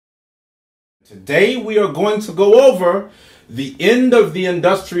Today we are going to go over the end of the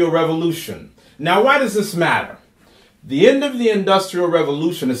Industrial Revolution. Now, why does this matter? The end of the Industrial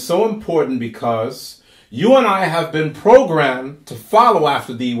Revolution is so important because you and I have been programmed to follow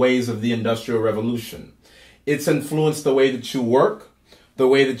after the ways of the Industrial Revolution. It's influenced the way that you work, the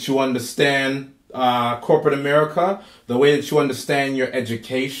way that you understand corporate America, the way that you understand your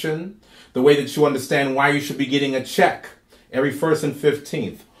education, the way that you understand why you should be getting a check every 1st and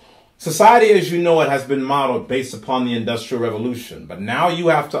 15th. Society as you know it has been modeled based upon the Industrial Revolution. But now you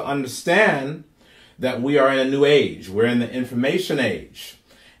have to understand that we are in a new age. We're in the information age.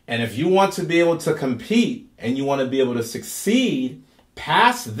 And if you want to be able to compete and you want to be able to succeed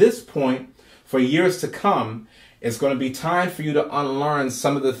past this point for years to come, it's going to be time for you to unlearn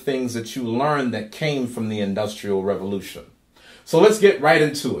some of the things that you learned that came from the Industrial Revolution. So let's get right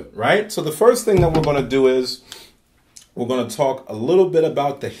into it, right? So the first thing that we're going to do is we're going to talk a little bit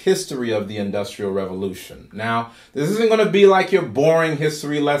about the history of the Industrial Revolution. Now, this isn't going to be like your boring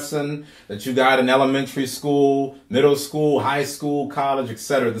history lesson that you got in elementary school, middle school, high school, college,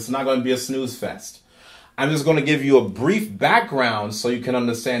 etc. This is not going to be a snooze fest. I'm just going to give you a brief background so you can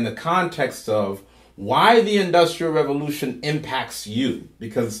understand the context of why the Industrial Revolution impacts you,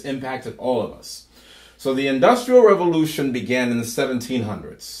 because it's impacted all of us. So the Industrial Revolution began in the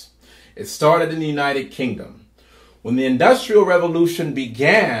 1700s. It started in the United Kingdom. When the Industrial Revolution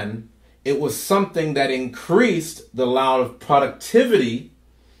began, it was something that increased the level of productivity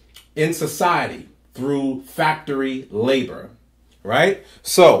in society through factory labor, right?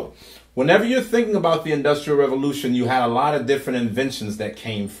 So whenever you're thinking about the Industrial Revolution, you had a lot of different inventions that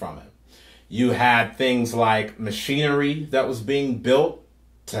came from it. You had things like machinery that was being built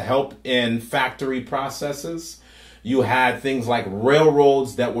to help in factory processes. You had things like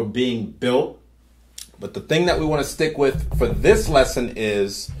railroads that were being built. But the thing that we want to stick with for this lesson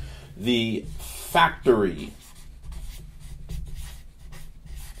is the factory.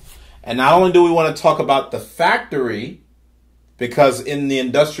 And not only do we want to talk about the factory, because in the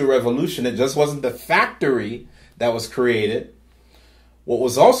Industrial Revolution, it just wasn't the factory that was created. What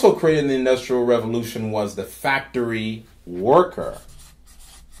was also created in the Industrial Revolution was the factory worker,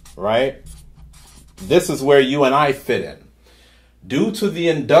 right? This is where you and I fit in. Due to the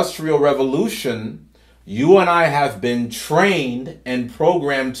Industrial Revolution, you and I have been trained and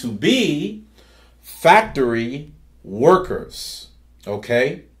programmed to be factory workers.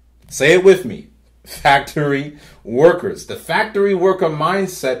 Okay? Say it with me. Factory workers. The factory worker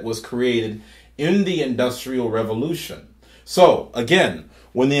mindset was created in the Industrial Revolution. So, again,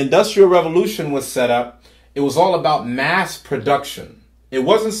 when the Industrial Revolution was set up, it was all about mass production. It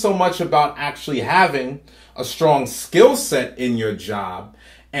wasn't so much about actually having a strong skill set in your job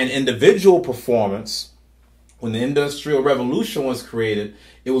and individual performance. When the Industrial Revolution was created,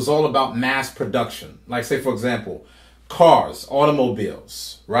 it was all about mass production. Like, say, for example, cars,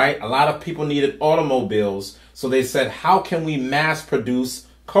 automobiles, right? A lot of people needed automobiles, so they said, how can we mass produce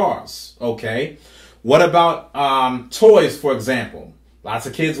cars? Okay. What about toys, for example? Lots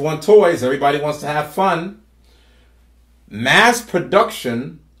of kids want toys. Everybody wants to have fun. Mass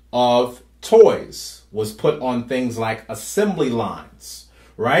production of toys was put on things like assembly lines,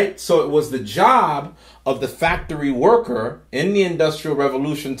 right? So it was the job of the factory worker in the Industrial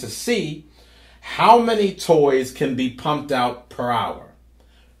Revolution to see how many toys can be pumped out per hour,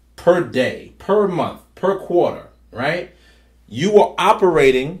 per day, per month, per quarter, right? You were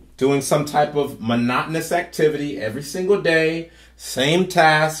operating, doing some type of monotonous activity every single day, same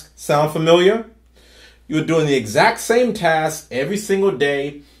task. Sound familiar? You were doing the exact same task every single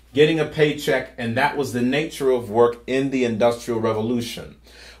day, getting a paycheck, and that was the nature of work in the Industrial Revolution,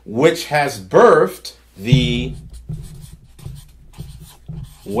 which has birthed the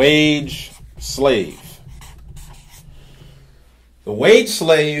wage slave. The wage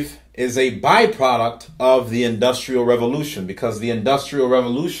slave is a byproduct of the Industrial Revolution, because the Industrial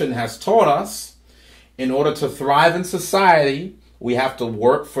Revolution has taught us in order to thrive in society, we have to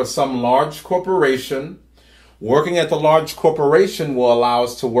work for some large corporation. Working at the large corporation will allow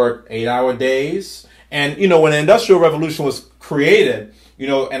us to work 8-hour days. And, you know, when the Industrial Revolution was created, you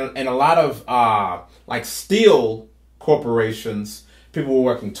know, and a lot of like steel corporations, people were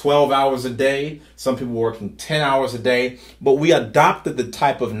working 12 hours a day. Some people were working 10 hours a day. But we adopted the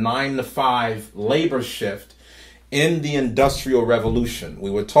type of 9-to-5 labor shift in the Industrial Revolution.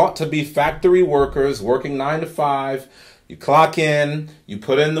 We were taught to be factory workers, working 9 to 5. You clock in, you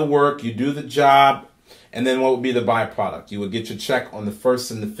put in the work, you do the job, and then what would be the byproduct? You would get your check on the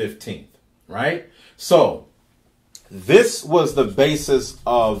 1st and the 15th, right? So this was the basis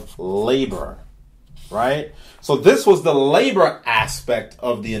of labor. right? So this was the labor aspect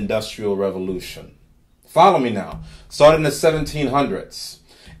of the Industrial Revolution. Follow me now. Started in the 1700s.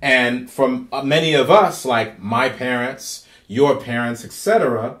 And from many of us, like my parents, your parents,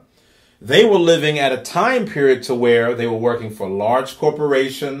 etc., they were living at a time period to where they were working for large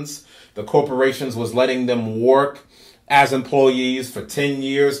corporations. The corporations was letting them work as employees for 10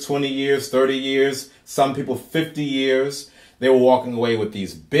 years, 20 years, 30 years, some people 50 years. They were walking away with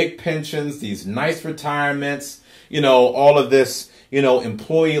these big pensions, these nice retirements, all of this,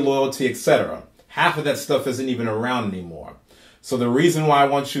 employee loyalty, etc. Half of that stuff isn't even around anymore. So the reason why I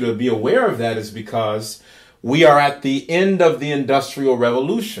want you to be aware of that is because we are at the end of the Industrial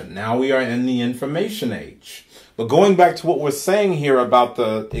Revolution. Now we are in the information age. But going back to what we're saying here about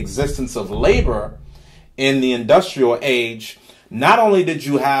the existence of labor in the industrial age, not only did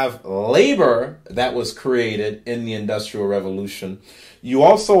you have labor that was created in the Industrial Revolution, you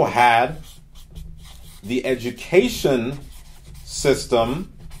also had the education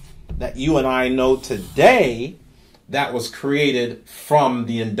system that you and I know today that was created from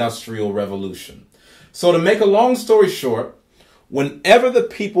the Industrial Revolution. So to make a long story short, whenever the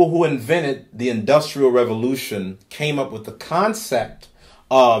people who invented the Industrial Revolution came up with the concept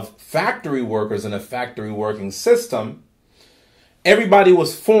of factory workers in a factory working system, everybody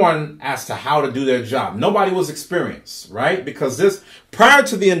was foreign as to how to do their job. Nobody was experienced, right? Because prior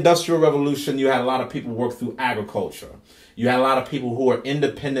to the Industrial Revolution, you had a lot of people work through agriculture. You had a lot of people who were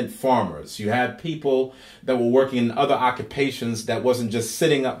independent farmers. You had people that were working in other occupations that wasn't just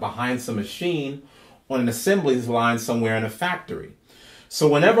sitting up behind some machine on an assembly line somewhere in a factory. So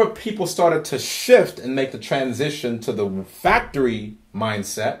whenever people started to shift and make the transition to the factory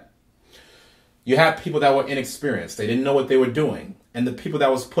mindset, you had people that were inexperienced. They didn't know what they were doing. And the people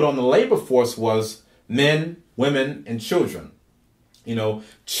that was put on the labor force was men, women, and children.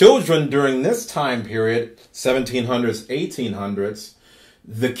 Children during this time period, 1700s, 1800s,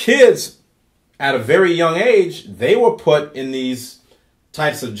 the kids at a very young age, they were put in these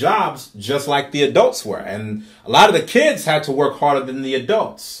types of jobs just like the adults were. And a lot of the kids had to work harder than the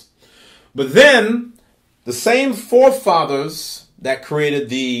adults. But then the same forefathers that created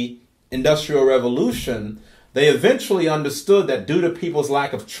the Industrial Revolution, they eventually understood that due to people's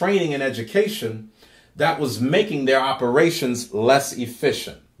lack of training and education, that was making their operations less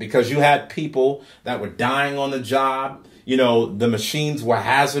efficient, because you had people that were dying on the job. The machines were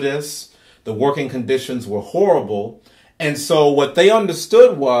hazardous. The working conditions were horrible. And so what they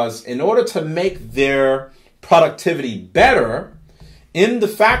understood was, in order to make their productivity better in the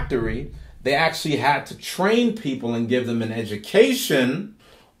factory, they actually had to train people and give them an education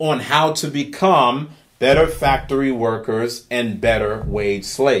on how to become better factory workers and better wage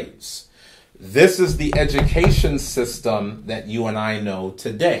slaves. This is the education system that you and I know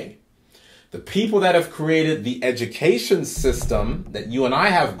today. The people that have created the education system that you and I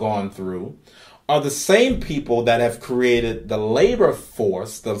have gone through are the same people that have created the labor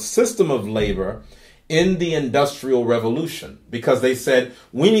force, the system of labor in the Industrial Revolution, because they said,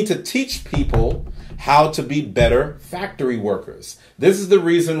 we need to teach people how to be better factory workers. This is the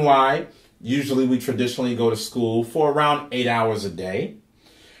reason why usually we traditionally go to school for around 8 hours a day.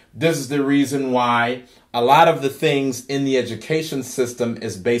 This is the reason why a lot of the things in the education system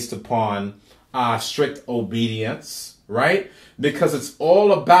is based upon strict obedience, right? Because it's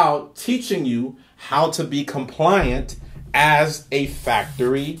all about teaching you how to be compliant as a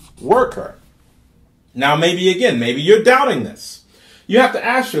factory worker. Now, maybe you're doubting this. You have to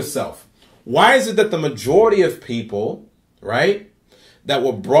ask yourself, why is it that the majority of people, right, that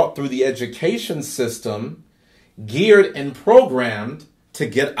were brought through the education system, geared and programmed to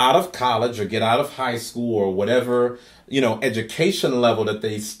get out of college or get out of high school or whatever, education level that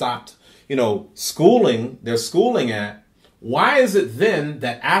they stopped, their schooling at, why is it then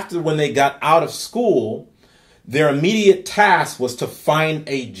that when they got out of school, their immediate task was to find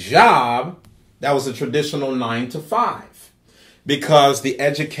a job that was a traditional 9 to 5? Because the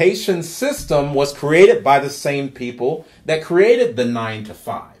education system was created by the same people that created the 9 to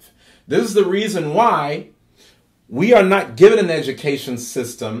 5. This is the reason why we are not given an education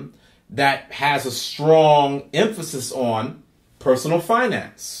system that has a strong emphasis on personal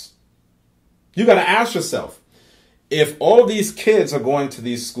finance. You got to ask yourself, if all these kids are going to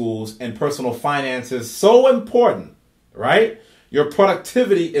these schools and personal finance is so important, right? Your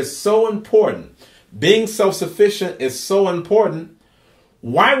productivity is so important. Being self-sufficient is so important.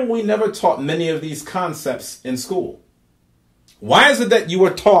 Why were we never taught many of these concepts in school? Why is it that you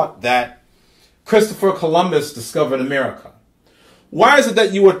were taught that Christopher Columbus discovered America? Why is it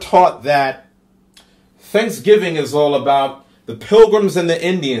that you were taught that Thanksgiving is all about the The Pilgrims and the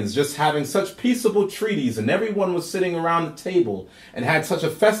Indians just having such peaceable treaties, and everyone was sitting around the table and had such a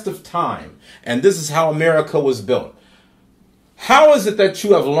festive time. And this is how America was built. How is it that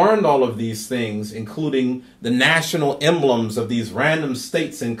you have learned all of these things, including the national emblems of these random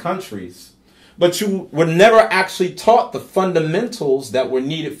states and countries, but you were never actually taught the fundamentals that were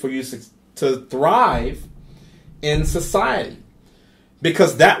needed for you to thrive in society?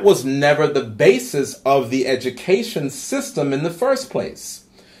 Because that was never the basis of the education system in the first place.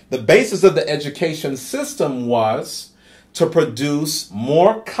 The basis of the education system was to produce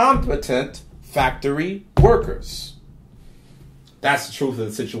more competent factory workers. That's the truth of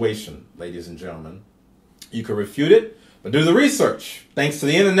the situation, ladies and gentlemen. You can refute it, but do the research. Thanks to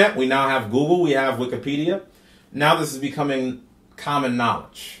the internet, we now have Google, we have Wikipedia. Now this is becoming common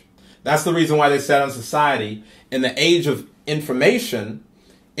knowledge. That's the reason why they said on society, in the age of information,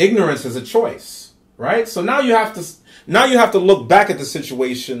 ignorance is a choice, right? So now you have to look back at the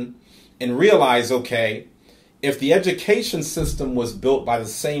situation and realize, okay, if the education system was built by the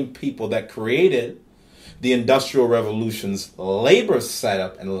same people that created the Industrial Revolution's labor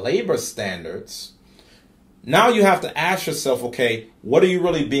setup and labor standards, now you have to ask yourself, okay, what are you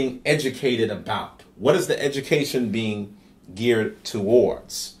really being educated about? What is the education being geared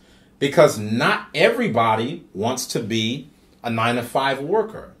towards? Because not everybody wants to be a 9-to-5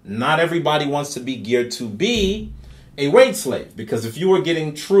 worker. Not everybody wants to be geared to be a wage slave. Because if you were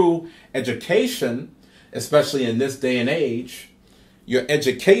getting true education, especially in this day and age, your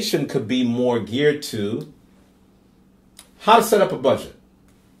education could be more geared to how to set up a budget,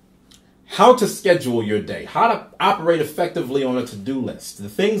 how to schedule your day, how to operate effectively on a to-do list, the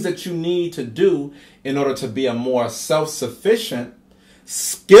things that you need to do in order to be a more self-sufficient,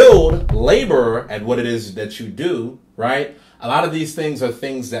 skilled laborer at what it is that you do, right? A lot of these things are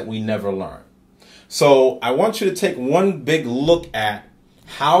things that we never learn. So I want you to take one big look at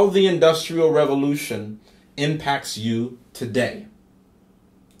how the Industrial Revolution impacts you today.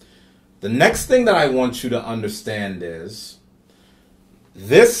 The next thing that I want you to understand is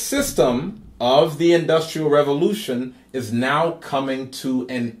this system of the Industrial Revolution is now coming to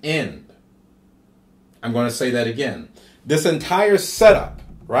an end. I'm going to say that again. This entire setup,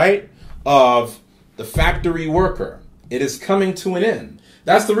 right, of the factory worker, it is coming to an end.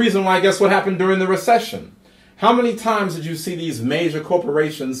 That's the reason why, guess what happened during the recession? How many times did you see these major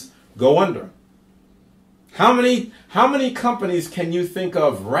corporations go under? How many companies can you think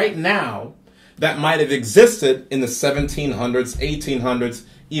of right now that might have existed in the 1700s, 1800s,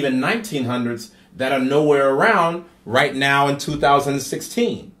 even 1900s that are nowhere around right now in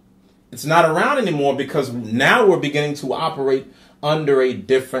 2016? It's not around anymore because now we're beginning to operate under a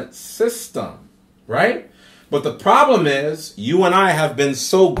different system, right? But the problem is you and I have been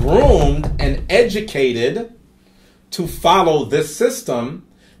so groomed and educated to follow this system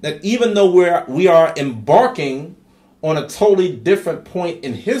that even though we are embarking on a totally different point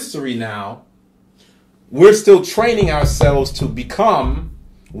in history now, we're still training ourselves to become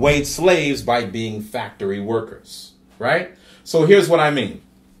wage slaves by being factory workers, right? So here's what I mean.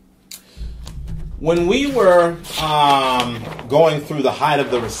 When we were going through the height of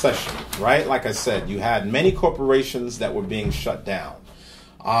the recession, right? Like I said, you had many corporations that were being shut down.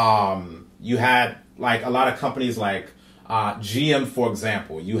 You had like a lot of companies like GM, for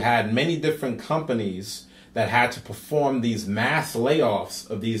example. You had many different companies that had to perform these mass layoffs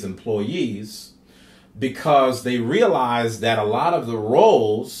of these employees because they realized that a lot of the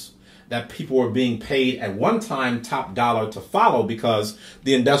roles that people were being paid at one time top dollar to follow, because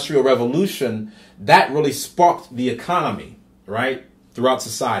the Industrial Revolution, that really sparked the economy, right, throughout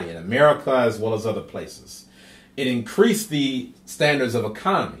society, in America as well as other places. It increased the standards of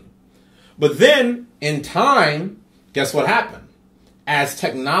economy. But then, in time, guess what happened? As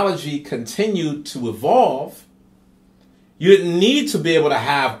technology continued to evolve, you didn't need to be able to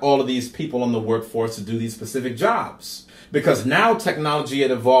have all of these people in the workforce to do these specific jobs. Because now technology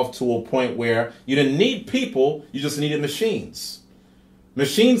had evolved to a point where you didn't need people, you just needed machines.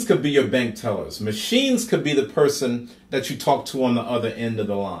 Machines could be your bank tellers. Machines could be the person that you talk to on the other end of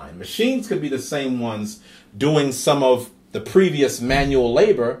the line. Machines could be the same ones doing some of the previous manual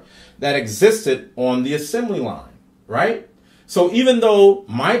labor that existed on the assembly line, right? So even though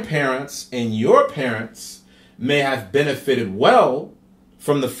my parents and your parents may have benefited well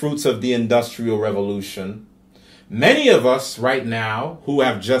from the fruits of the Industrial Revolution, many of us right now who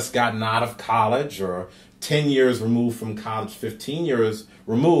have just gotten out of college or 10 years removed from college, 15 years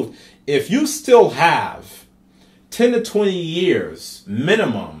removed, if you still have 10 to 20 years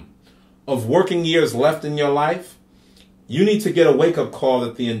minimum of working years left in your life, you need to get a wake-up call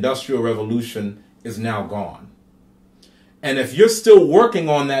that the Industrial Revolution is now gone. And if you're still working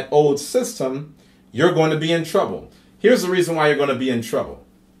on that old system, you're going to be in trouble. Here's the reason why you're going to be in trouble.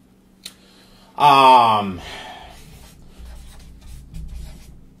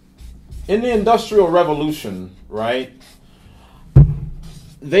 In the Industrial Revolution, right,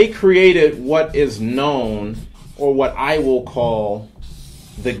 they created what is known, or what I will call,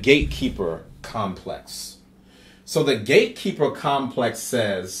 the gatekeeper complex. So the gatekeeper complex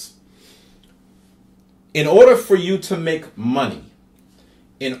says, in order for you to make money,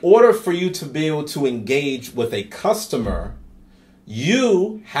 in order for you to be able to engage with a customer,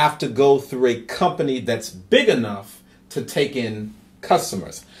 you have to go through a company that's big enough to take in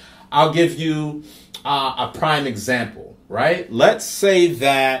customers. I'll give you a prime example, right? Let's say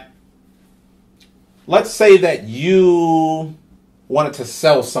that you wanted to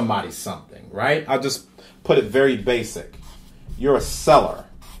sell somebody something, right? I'll just put it very basic. You're a seller,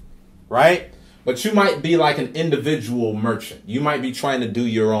 right? But you might be like an individual merchant. You might be trying to do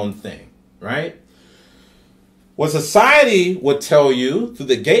your own thing, right? What society would tell you through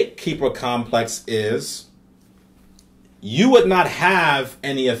the gatekeeper complex is you would not have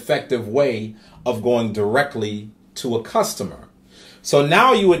any effective way of going directly to a customer. So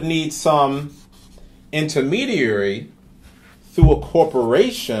now you would need some intermediary through a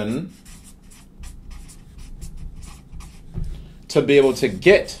corporation to be able to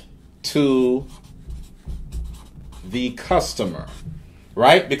get to the customer,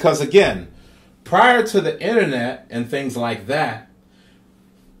 right? Because again, prior to the internet and things like that,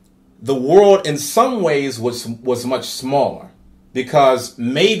 the world in some ways was much smaller, because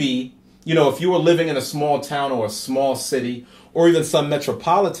maybe, you know, if you were living in a small town or a small city or even some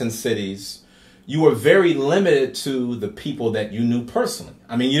metropolitan cities, you were very limited to the people that you knew personally.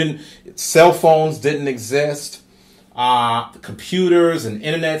 I mean, cell phones didn't exist. Computers and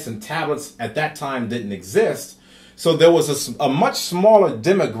internets and tablets at that time didn't exist. So there was a much smaller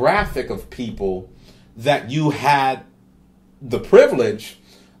demographic of people that you had the privilege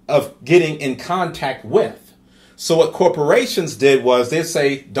of getting in contact with. So what corporations did was they'd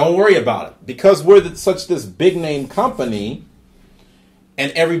say, don't worry about it. Because we're this big name company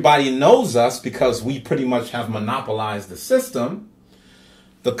and everybody knows us because we pretty much have monopolized the system,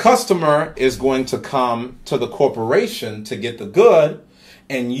 the customer is going to come to the corporation to get the good,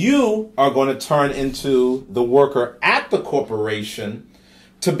 and you are going to turn into the worker at the corporation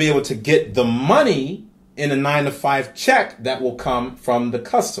to be able to get the money in a 9-to-5 check that will come from the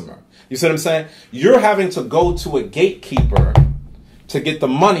customer. You see what I'm saying? You're having to go to a gatekeeper to get the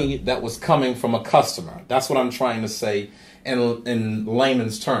money that was coming from a customer. That's what I'm trying to say in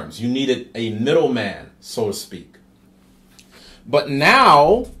layman's terms. You needed a middleman, so to speak. But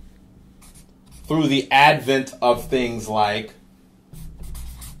now, through the advent of things like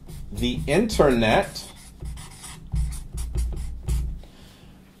the internet,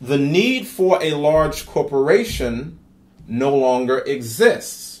 the need for a large corporation no longer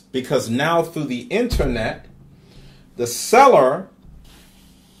exists, because now through the internet, the seller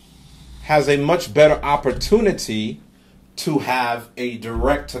has a much better opportunity to have a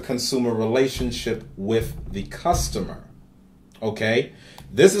direct-to-consumer relationship with the customer. Okay?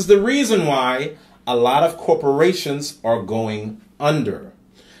 This is the reason why a lot of corporations are going under.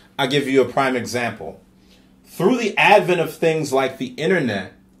 I'll give you a prime example. Through the advent of things like the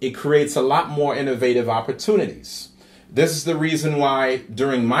internet, it creates a lot more innovative opportunities. This is the reason why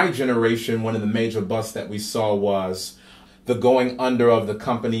during my generation, one of the major busts that we saw was the going under of the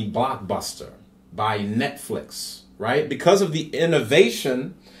company Blockbuster by Netflix, right? Because of the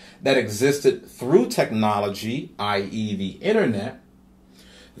innovation that existed through technology, i.e. the internet,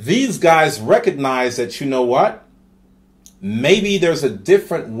 these guys recognize that, you know what? Maybe there's a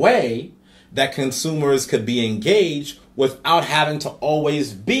different way that consumers could be engaged without having to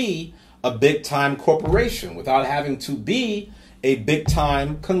always be a big-time corporation, without having to be a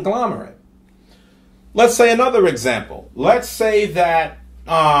big-time conglomerate. Let's say another example. Let's say that,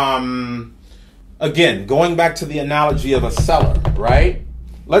 again, going back to the analogy of a seller, right?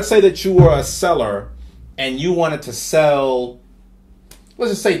 Let's say that you were a seller and you wanted to sell,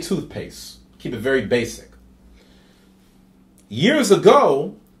 let's just say toothpaste. Keep it very basic. Years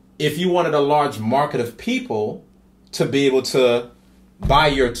ago, if you wanted a large market of people to be able to buy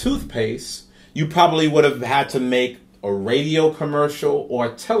your toothpaste, you probably would have had to make a radio commercial or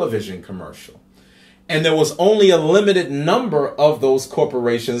a television commercial. And there was only a limited number of those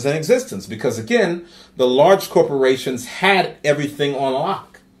corporations in existence because, again, the large corporations had everything on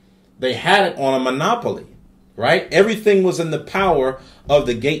lock. They had it on a monopoly, right? Everything was in the power of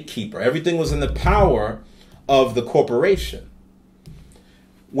the gatekeeper. Everything was in the power of the corporation.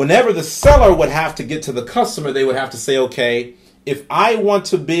 whenever the seller would have to get to the customer, they would have to say, okay, if I want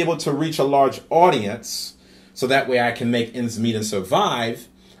to be able to reach a large audience, so that way I can make ends meet and survive,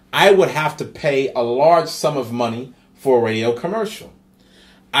 I would have to pay a large sum of money for a radio commercial.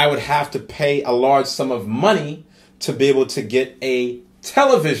 I would have to pay a large sum of money to be able to get a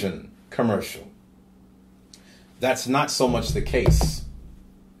television commercial. That's not so much the case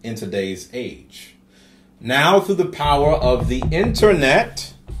in today's age. Now, through the power of the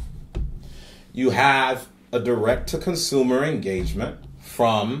internet, you have a direct-to-consumer engagement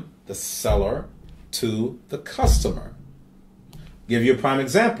from the seller to the customer. Give you a prime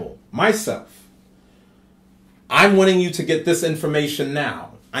example. Myself. I'm wanting you to get this information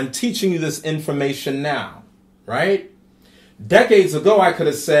now. I'm teaching you this information now, right? Decades ago, I could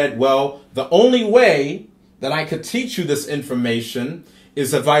have said, well, the only way that I could teach you this information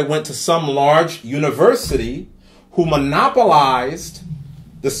is if I went to some large university who monopolized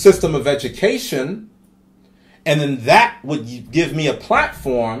the system of education, and then that would give me a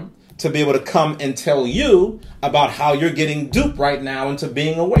platform to be able to come and tell you about how you're getting duped right now into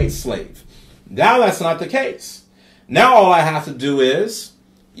being a wage slave. Now that's not the case. Now all I have to do is,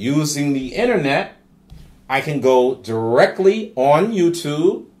 using the internet, I can go directly on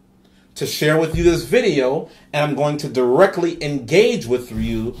YouTube to share with you this video, and I'm going to directly engage with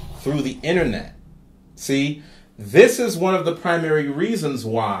you through the internet. See, this is one of the primary reasons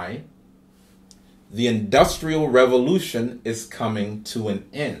why the Industrial Revolution is coming to an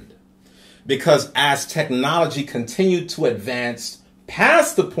end. Because as technology continued to advance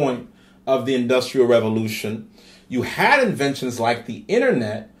past the point of the Industrial Revolution, you had inventions like the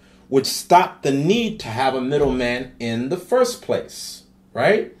internet, which stopped the need to have a middleman in the first place,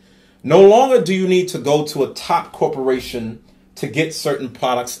 right? No longer do you need to go to a top corporation to get certain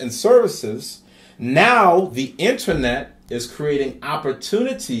products and services. Now the internet is creating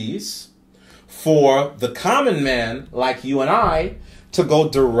opportunities for the common man like you and I to go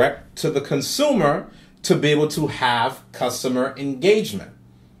direct to the consumer to be able to have customer engagement.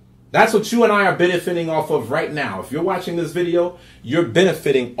 That's what you and I are benefiting off of right now. If you're watching this video, you're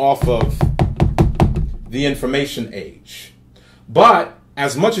benefiting off of the information age. But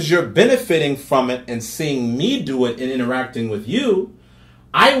as much as you're benefiting from it and seeing me do it and interacting with you,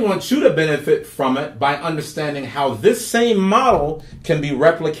 I want you to benefit from it by understanding how this same model can be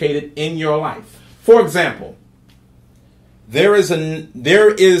replicated in your life. For example, there is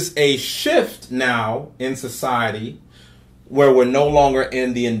a shift now in society where we're no longer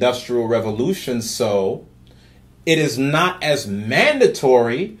in the Industrial Revolution, so it is not as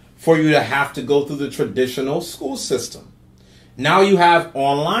mandatory for you to have to go through the traditional school system. Now you have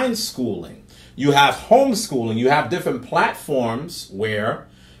online schooling, you have homeschooling, you have different platforms where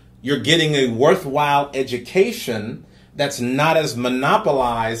you're getting a worthwhile education that's not as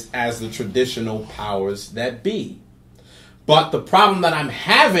monopolized as the traditional powers that be. But the problem that I'm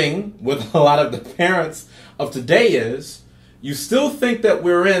having with a lot of the parents of today is you still think that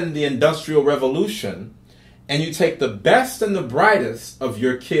we're in the Industrial Revolution, and you take the best and the brightest of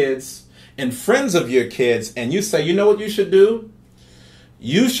your kids and friends of your kids, and you say, you know what you should do?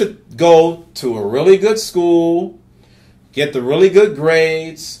 You should go to a really good school, get the really good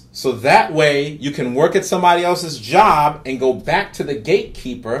grades, so that way you can work at somebody else's job and go back to the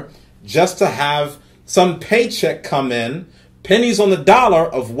gatekeeper just to have some paycheck come in, pennies on the dollar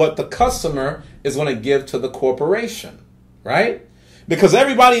of what the customer is going to give to the corporation, right? Because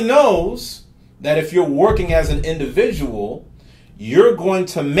everybody knows that if you're working as an individual, you're going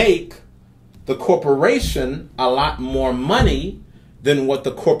to make the corporation a lot more money than what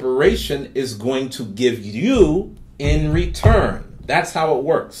the corporation is going to give you in return. That's how it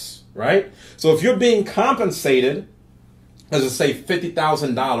works, right? So if you're being compensated, let's say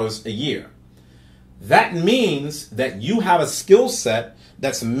 $50,000 a year, that means that you have a skill set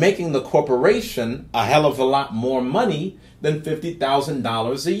that's making the corporation a hell of a lot more money than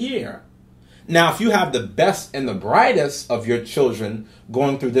 $50,000 a year. Now, if you have the best and the brightest of your children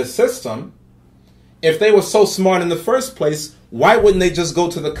going through this system, if they were so smart in the first place, why wouldn't they just go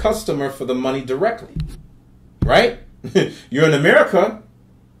to the customer for the money directly? Right? You're in America.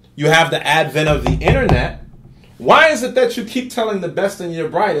 You have the advent of the internet. Why is it that you keep telling the best and your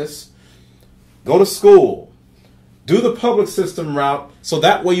brightest, go to school, do the public system route, so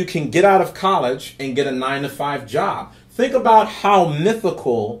that way you can get out of college and get a 9-to-5 job? Think about how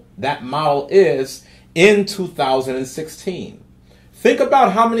mythical that model is in 2016. Think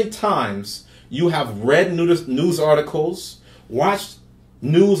about how many times you have read news articles, watched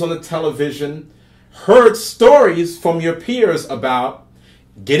news on the television, heard stories from your peers about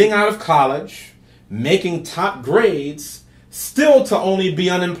getting out of college, making top grades, still to only be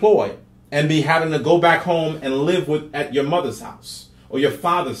unemployed and be having to go back home and live at your mother's house or your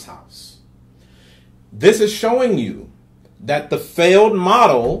father's house. This is showing you that the failed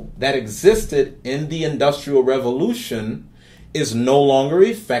model that existed in the Industrial Revolution is no longer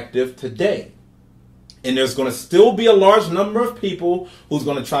effective today. And there's going to still be a large number of people who's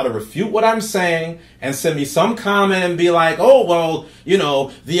going to try to refute what I'm saying and send me some comment and be like, oh, well, you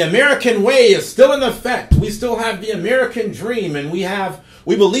know, the American way is still in effect. We still have the American dream, and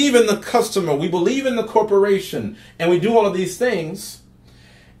we believe in the customer, we believe in the corporation, and we do all of these things.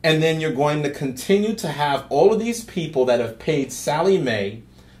 And then you're going to continue to have all of these people that have paid Sally Mae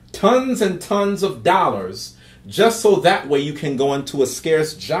tons and tons of dollars just so that way you can go into a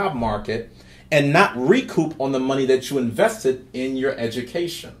scarce job market and not recoup on the money that you invested in your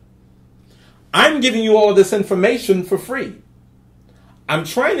education. I'm giving you all of this information for free. I'm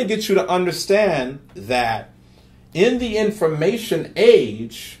trying to get you to understand that in the information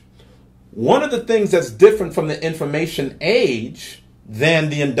age, one of the things that's different from the information age than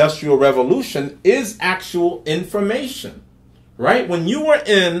the Industrial Revolution is actual information, right? When you were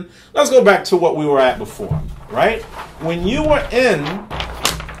in, let's go back to what we were at before, right? When you were in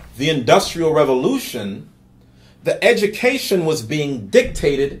the Industrial Revolution, the education was being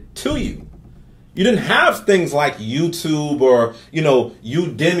dictated to you. You didn't have things like YouTube or, you know,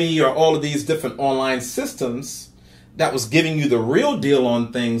 Udemy or all of these different online systems that was giving you the real deal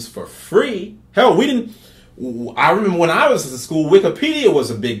on things for free. Hell, I remember when I was in school, Wikipedia was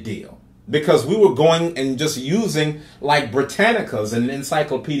a big deal because we were going and just using like Britannicas and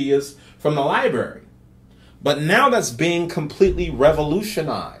encyclopedias from the library. But now that's being completely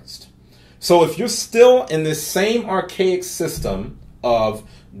revolutionized. So if you're still in this same archaic system of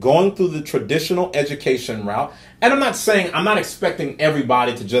going through the traditional education route, and I'm not expecting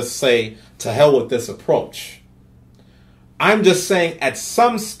everybody to just say, to hell with this approach. I'm just saying at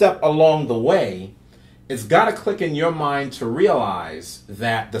some step along the way, it's got to click in your mind to realize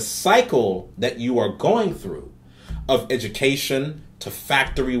that the cycle that you are going through of education to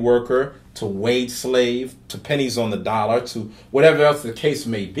factory worker to wage slave to pennies on the dollar to whatever else the case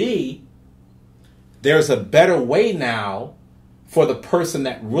may be, there's a better way now for the person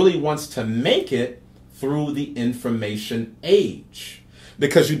that really wants to make it through the information age.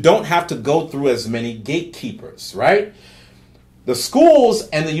 Because you don't have to go through as many gatekeepers, right? The schools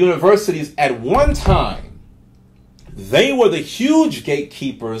and the universities at one time, they were the huge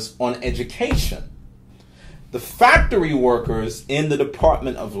gatekeepers on education. The factory workers in the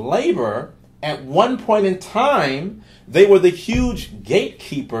Department of Labor, at one point in time, they were the huge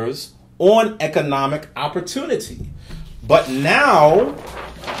gatekeepers on economic opportunity. But now,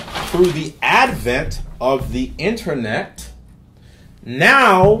 through the advent of the internet,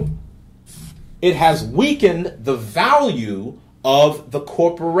 now it has weakened the value of the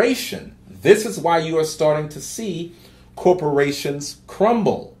corporation. This is why you are starting to see corporations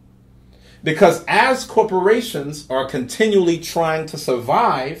crumble. Because as corporations are continually trying to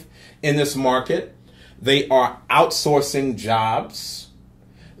survive in this market, they are outsourcing jobs.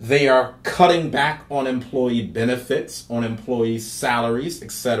 They are cutting back on employee benefits, on employee salaries,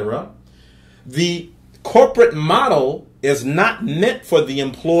 etc. The corporate model is not meant for the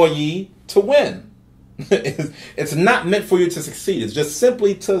employee to win. It's not meant for you to succeed. It's just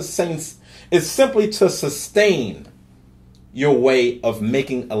simply to sustain your way of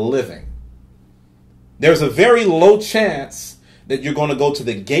making a living. There's a very low chance that you're going to go to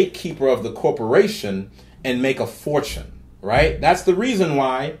the gatekeeper of the corporation and make a fortune, right? That's the reason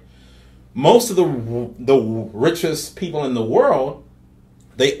why most of the richest people in the world,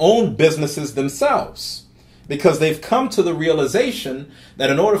 they own businesses themselves. Because they've come to the realization that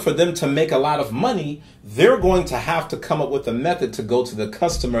in order for them to make a lot of money, they're going to have to come up with a method to go to the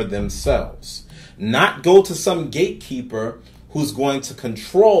customer themselves. Not go to some gatekeeper who's going to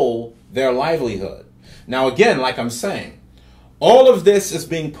control their livelihood. Now, again, like I'm saying, all of this is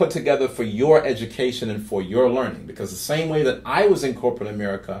being put together for your education and for your learning. Because the same way that I was in corporate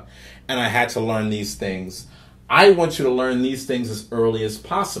America and I had to learn these things, I want you to learn these things as early as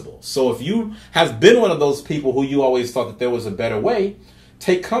possible. So if you have been one of those people who you always thought that there was a better way,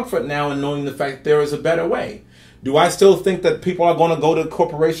 take comfort now in knowing the fact that there is a better way. Do I still think that people are going to go to a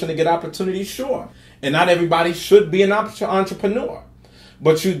corporation to get opportunities? Sure. And not everybody should be an entrepreneur.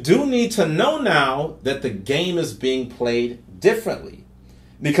 But you do need to know now that the game is being played differently.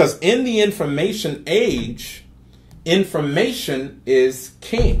 Because in the information age, information is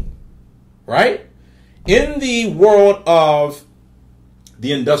king, right? In the world of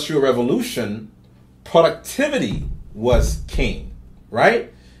the Industrial Revolution, productivity was king,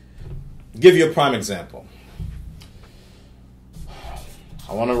 right? Give you a prime example.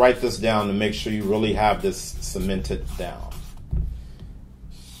 I want to write this down to make sure you really have this cemented down.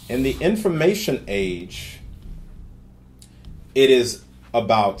 In the information age, it is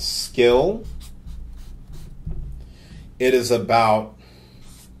about skill. It is about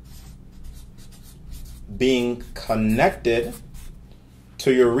being connected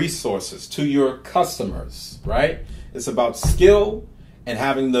to your resources, to your customers, right? It's about skill and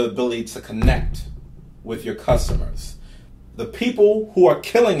having the ability to connect with your customers. The people who are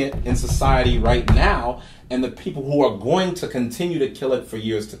killing it in society right now and the people who are going to continue to kill it for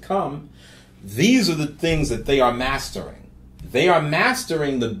years to come, these are the things that they are mastering. They are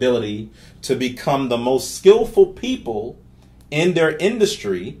mastering the ability to become the most skillful people in their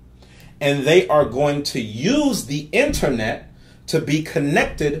industry, and they are going to use the internet to be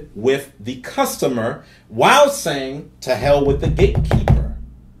connected with the customer while saying, to hell with the gatekeeper,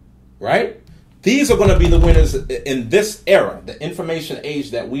 right? These are going to be the winners in this era, the information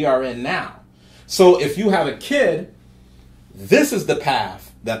age that we are in now. So if you have a kid, this is the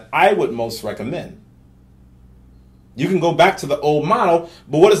path that I would most recommend. You can go back to the old model,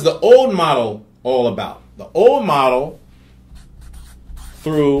 but what is the old model all about? The old model,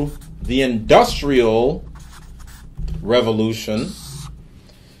 through the Industrial Revolution,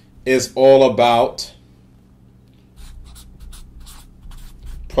 is all about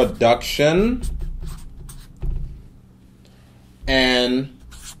production and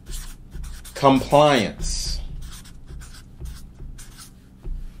compliance.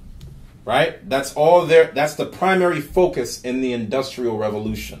 Right? That's all there. That's the primary focus in the Industrial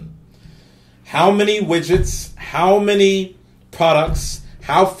Revolution. How many widgets, how many products,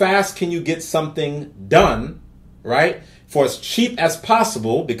 how fast can you get something done, right? For as cheap as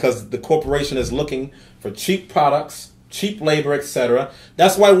possible, because the corporation is looking for cheap products, cheap labor, etc.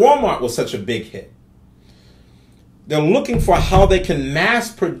 That's why Walmart was such a big hit. They're looking for how they can mass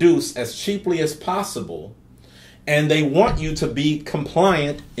produce as cheaply as possible, and they want you to be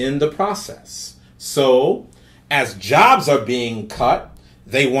compliant in the process. So, as jobs are being cut,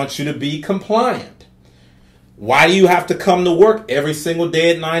 they want you to be compliant. Why do you have to come to work every single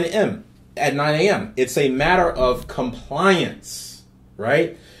day at 9 a.m.? It's a matter of compliance,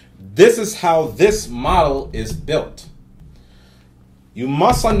 right? This is how this model is built. You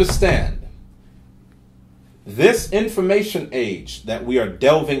must understand, this information age that we are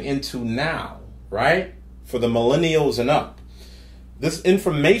delving into now, right? For the millennials and up, this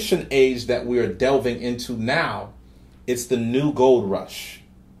information age that we are delving into now, it's the new gold rush.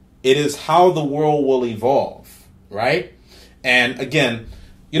 It is how the world will evolve, right? And again,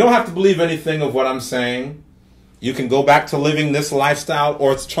 you don't have to believe anything of what I'm saying. You can go back to living this lifestyle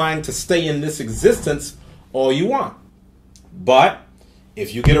or it's trying to stay in this existence all you want. But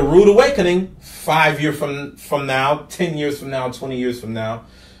if you get a rude awakening 5 years from now, 10 years from now, 20 years from now,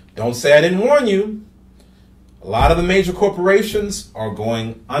 don't say I didn't warn you. A lot of the major corporations are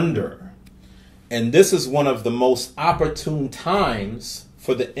going under. And this is one of the most opportune times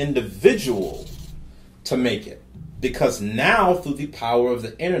for the individual to make it. Because now, through the power of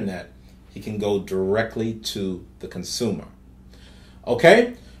the internet, he can go directly to the consumer.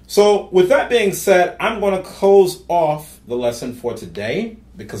 Okay? So, with that being said, I'm going to close off the lesson for today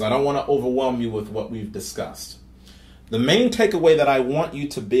because I don't want to overwhelm you with what we've discussed. The main takeaway that I want you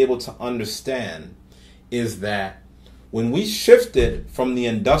to be able to understand is that when we shifted from the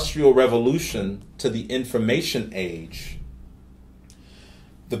Industrial Revolution to the information age,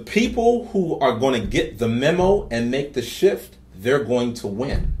 the people who are going to get the memo and make the shift, they're going to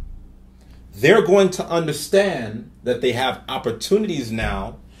win. They're going to understand that they have opportunities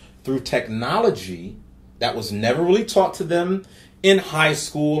now through technology that was never really taught to them in high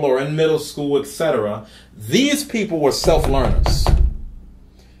school or in middle school, etc. These people were self-learners.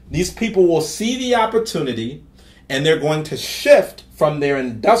 These people will see the opportunity and they're going to shift from their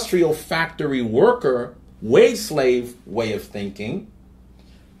industrial factory worker, wage slave way of thinking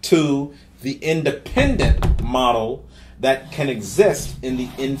to the independent model that can exist in the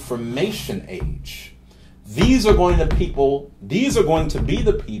information age. These are going to be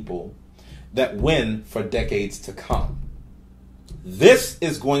the people that win for decades to come. This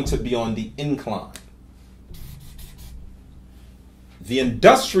is going to be on the incline. The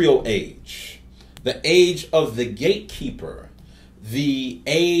industrial age, the age of the gatekeeper, the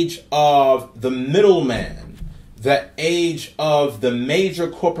age of the middleman, the age of the major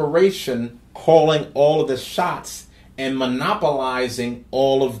corporation calling all of the shots and monopolizing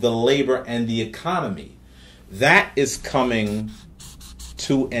all of the labor and the economy. That is coming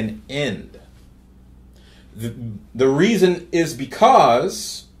to an end. The reason is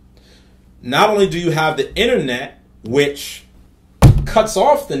because not only do you have the internet, which cuts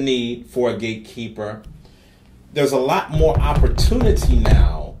off the need for a gatekeeper, there's a lot more opportunity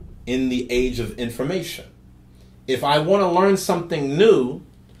now in the age of information. If I want to learn something new,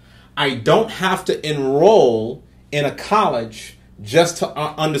 I don't have to enroll in a college just to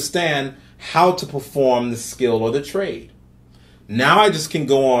understand how to perform the skill or the trade. Now I just can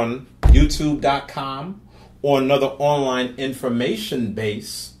go on youtube.com or another online information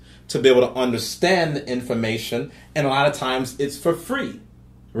base to be able to understand the information, and a lot of times it's for free,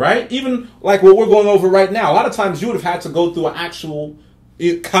 right? Even like what we're going over right now, a lot of times you would have had to go through an actual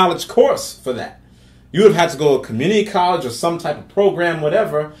college course for that. You would have had to go to a community college or some type of program,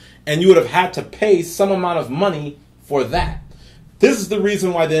 whatever, and you would have had to pay some amount of money for that. This is the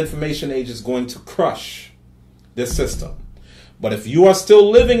reason why the information age is going to crush this system. But if you are still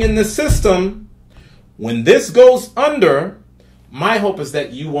living in this system, when this goes under, my hope is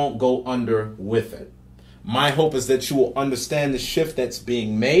that you won't go under with it. My hope is that you will understand the shift that's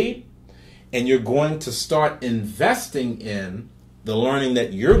being made, and you're going to start investing in the learning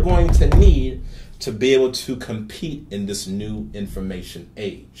that you're going to need to be able to compete in this new information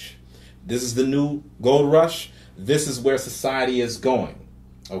age. This is the new gold rush. This is where society is going.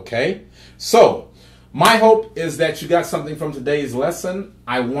 Okay? So, my hope is that you got something from today's lesson.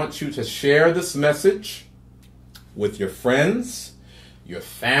 I want you to share this message with your friends, your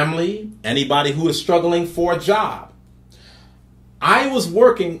family, anybody who is struggling for a job. I was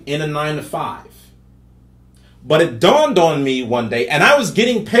working in a 9-to-5, but it dawned on me one day, and I was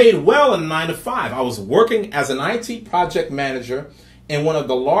getting paid well in 9-to-5. I was working as an IT project manager in one of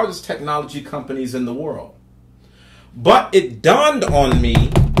the largest technology companies in the world. But it dawned on me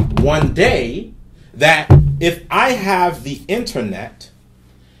one day that if I have the internet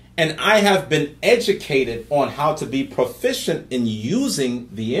and I have been educated on how to be proficient in using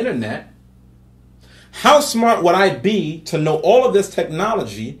the internet, how smart would I be to know all of this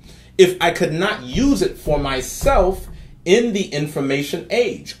technology if I could not use it for myself in the information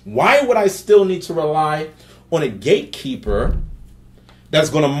age? Why would I still need to rely on a gatekeeper that's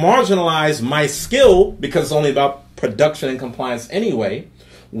going to marginalize my skill because it's only about production and compliance anyway?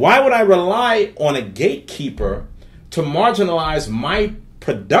 Why would I rely on a gatekeeper to marginalize my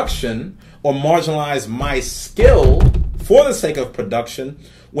production or marginalize my skill for the sake of production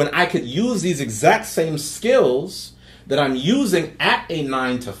when I could use these exact same skills that I'm using at a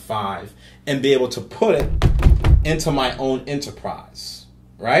 9-to-5 and be able to put it into my own enterprise,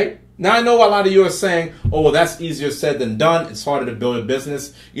 right? Now, I know a lot of you are saying, oh, well, that's easier said than done. It's harder to build a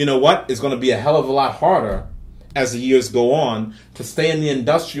business. You know what? It's going to be a hell of a lot harder as the years go on to stay in the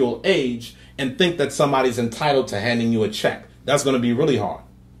industrial age and think that somebody's entitled to handing you a check. That's going to be really hard.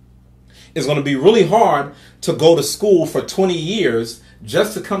 It's going to be really hard to go to school for 20 years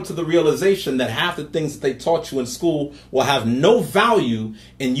just to come to the realization that half the things that they taught you in school will have no value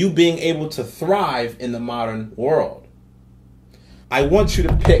in you being able to thrive in the modern world. I want you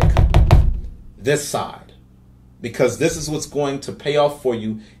to pick this side because this is what's going to pay off for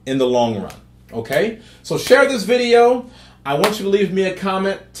you in the long run. Okay? So share this video. I want you to leave me a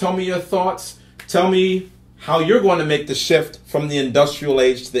comment. Tell me your thoughts. Tell me how you're going to make the shift from the industrial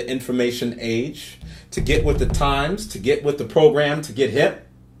age to the information age, to get with the times, to get with the program, to get hip.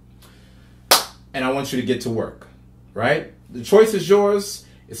 And I want you to get to work, right? The choice is yours.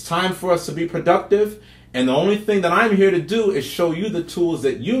 It's time for us to be productive. And the only thing that I'm here to do is show you the tools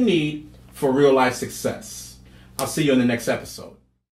that you need for real life success. I'll see you in the next episode.